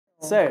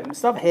So,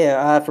 Mustafa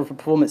here from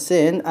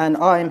PerformanceIN, and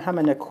I'm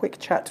having a quick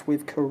chat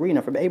with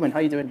Carina from Awin. How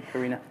are you doing,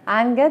 Carina?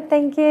 I'm good,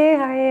 thank you.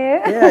 How are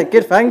you? Yeah,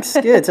 good, thanks.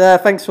 Good.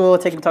 Thanks for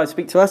taking the time to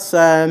speak to us.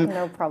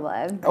 No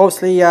problem.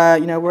 Obviously,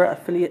 we're an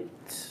affiliate,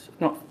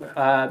 not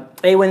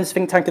Awin's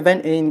Think Tank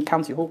event in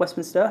County Hall,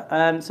 Westminster.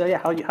 So, yeah,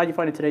 how do you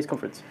find today's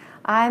conference?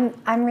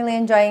 I'm really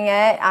enjoying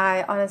it.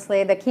 I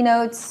honestly, the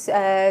keynote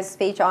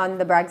speech on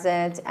the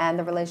Brexit and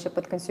the relationship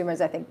with consumers,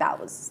 I think that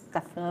was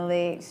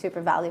definitely super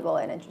valuable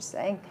and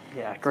interesting.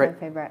 Yeah, great.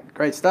 It's my favorite.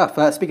 Great stuff.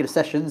 Speaking of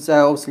sessions,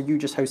 obviously you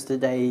just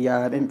hosted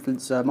a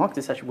influencer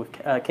marketing session with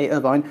Kate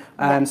Irvine,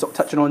 Yes. sort of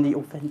touching on the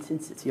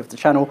authenticity of the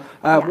channel.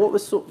 Yeah. What were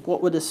some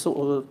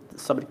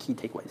of the key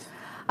takeaways?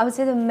 I would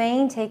say the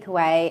main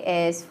takeaway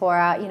is for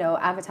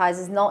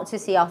advertisers not to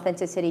see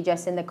authenticity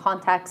just in the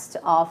context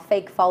of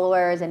fake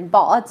followers and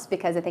bots,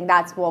 because I think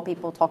that's what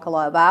people talk a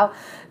lot about.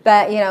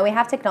 But we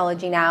have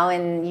technology now,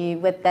 and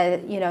with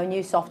the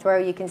new software,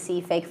 you can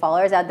see fake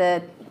followers at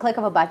the click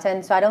of a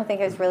button. So I don't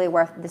think it's really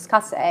worth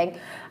discussing.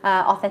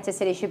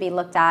 Authenticity should be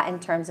looked at in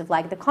terms of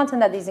like the content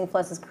that these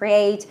influencers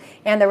create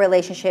and the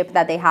relationship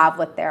that they have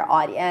with their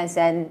audience,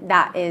 and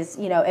that is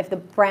if the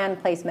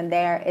brand placement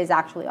there is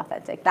actually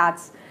authentic.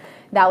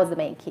 That was the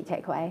main key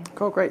takeaway.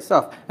 Cool, great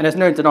stuff. And there's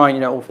no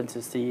denying,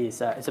 authenticity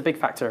is a big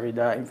factor in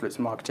influencer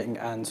marketing,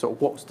 and sort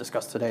of what was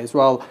discussed today as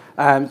well.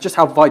 Just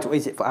how vital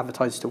is it for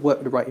advertisers to work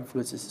with the right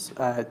influencers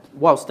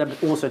whilst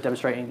also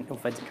demonstrating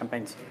authentic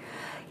campaigns?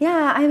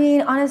 Yeah, I mean,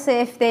 honestly,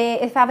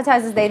 if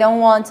advertisers, they don't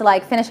want to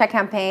like finish a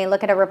campaign,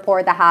 look at a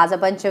report that has a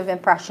bunch of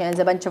impressions,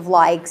 a bunch of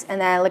likes, and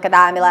then look at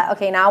that and be like,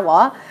 okay, now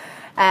what?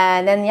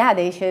 And then, yeah,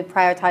 they should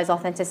prioritize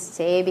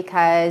authenticity,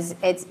 because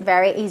it's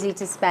very easy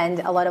to spend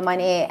a lot of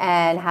money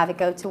and have it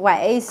go to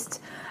waste.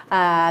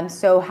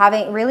 So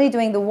really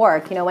doing the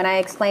work, when I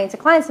explain to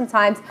clients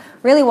sometimes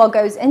really what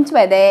goes into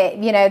it,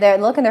 they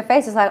look in their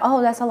faces like,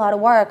 oh, that's a lot of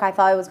work. I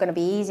thought it was going to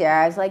be easier.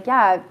 I was like,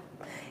 yeah,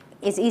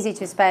 it's easy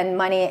to spend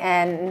money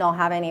and not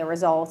have any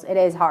results. It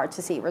is hard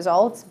to see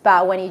results,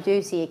 but when you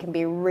do see, it can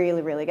be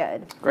really, really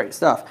good. Great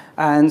stuff.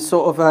 And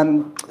sort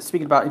of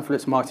speaking about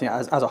influencer marketing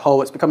as a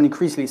whole, it's becoming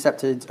increasingly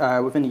accepted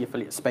within the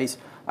affiliate space,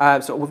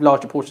 sort of with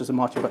larger portions of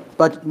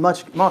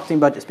marketing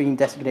budgets being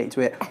designated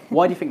to it.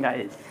 Why do you think that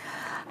is?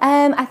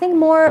 I think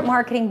more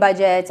marketing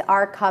budgets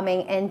are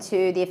coming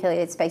into the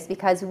affiliate space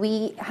because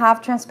we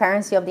have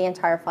transparency of the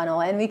entire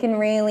funnel, and we can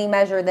really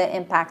measure the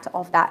impact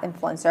of that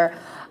influencer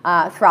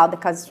throughout the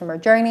customer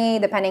journey,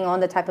 depending on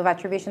the type of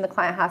attribution the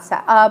client has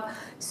set up.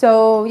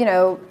 So,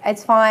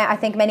 it's fine. I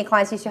think many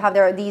clients used to have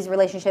these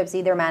relationships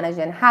either managed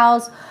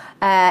in-house,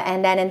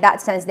 and then in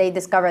that sense, they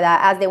discover that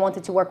as they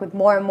wanted to work with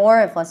more and more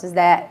influencers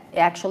that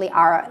actually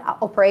are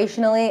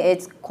operationally,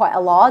 it's quite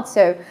a lot.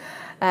 So,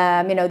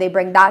 they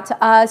bring that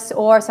to us,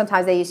 or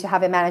sometimes they used to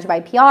have it managed by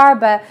PR,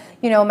 but,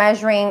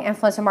 measuring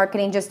influencer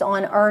marketing just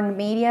on earned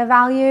media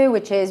value,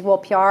 which is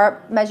what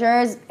PR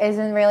measures,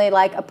 isn't really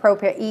like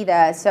appropriate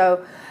either.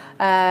 So,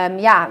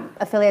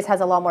 affiliates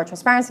has a lot more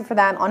transparency for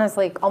them,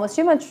 honestly, almost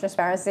too much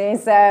transparency.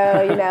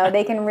 So,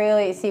 they can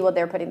really see what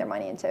they're putting their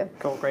money into.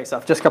 Cool, great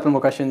stuff. Just a couple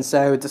more questions.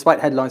 So, despite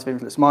headlines of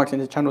influencer marketing,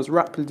 the channel is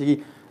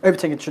rapidly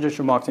overtaking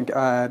traditional marketing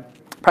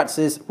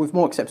practices. With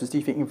more acceptance, do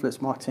you think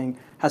influencer marketing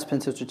has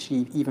potential to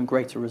achieve even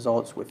greater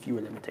results with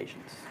fewer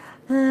limitations?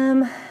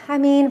 I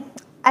mean,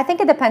 I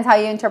think it depends how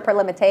you interpret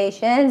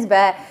limitations,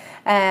 but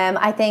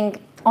I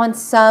think on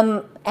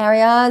some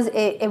areas,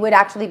 it would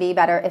actually be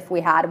better if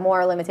we had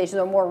more limitations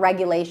or more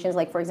regulations,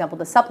 like, for example,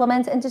 the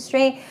supplements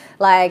industry.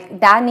 Like,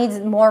 that needs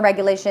more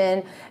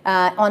regulation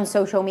on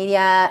social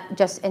media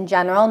just in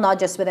general, not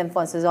just with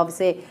influencers,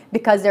 obviously,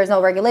 because there's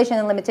no regulation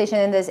and limitation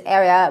in this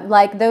area.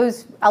 Like,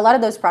 a lot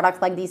of those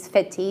products, like these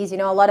fit teas, a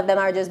lot of them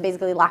are just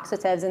basically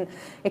laxatives, and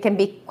it can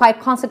be quite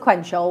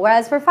consequential.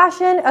 Whereas for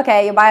fashion,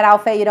 okay, you buy an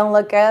outfit, you don't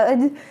look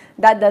good,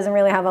 that doesn't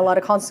really have a lot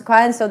of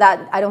consequence, so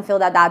that I don't feel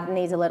that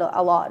needs a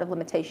lot of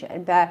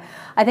limitation. But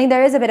I think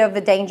there is a bit of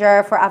a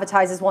danger for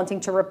advertisers wanting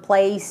to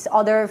replace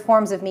other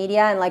forms of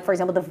media, and like, for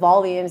example, the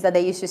volumes that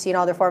they used to see in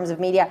other forms of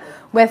media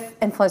with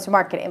influencer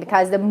marketing,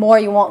 because the more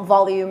you want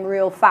volume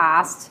real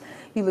fast,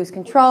 you lose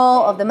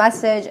control of the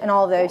message and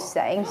all those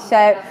things.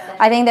 So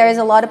I think there is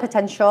a lot of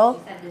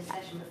potential.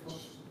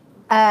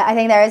 I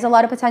think there is a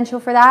lot of potential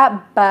for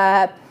that,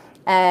 but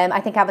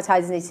I think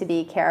advertisers need to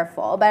be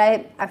careful,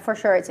 but for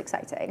sure it's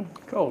exciting.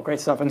 Cool, great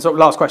stuff. And sort of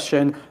last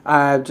question,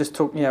 just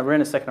talk. We're in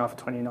the second half of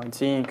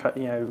 2019.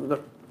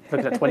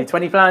 Looking at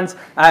 2020 plans.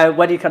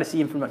 Where do you kind of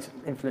see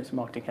influencer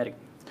marketing heading?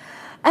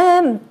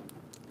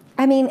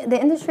 I mean, the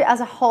industry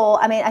as a whole.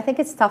 I mean, I think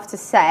it's tough to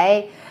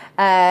say.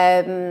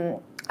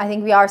 I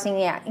think we are seeing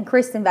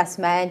increased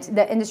investment.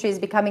 The industry is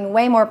becoming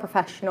way more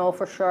professional,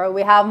 for sure.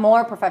 We have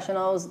more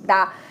professionals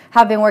that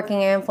have been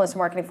working in influencer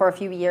marketing for a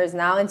few years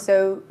now, and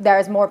so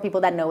there's more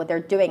people that know what they're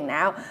doing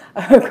now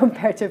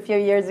compared to a few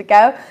years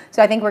ago.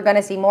 So I think we're going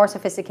to see more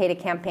sophisticated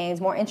campaigns,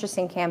 more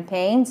interesting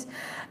campaigns.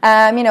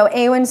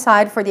 Awin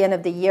side for the end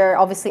of the year,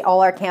 obviously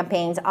all our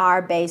campaigns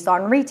are based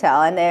on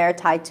retail and they're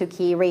tied to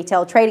key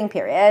retail trading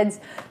periods.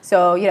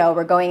 So,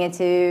 we're going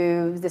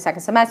into the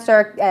second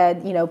semester,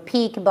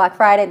 peak, Black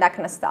Friday, that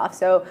kind of stuff.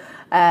 So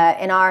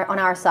on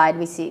our side,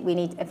 we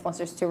need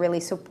influencers to really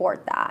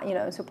support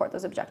that, support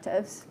those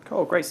objectives.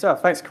 Cool, great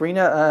stuff. Thanks,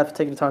 Carina, for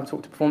taking the time to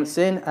talk to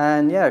PerformanceIN.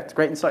 And yeah, it's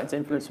great insight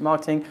into influencer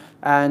marketing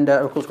and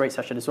of course, great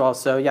session as well.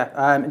 So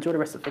yeah, enjoy the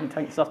rest of the Think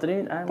Tank this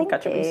afternoon and we'll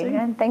catch up with you soon.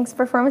 And thanks,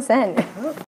 PerformanceIN.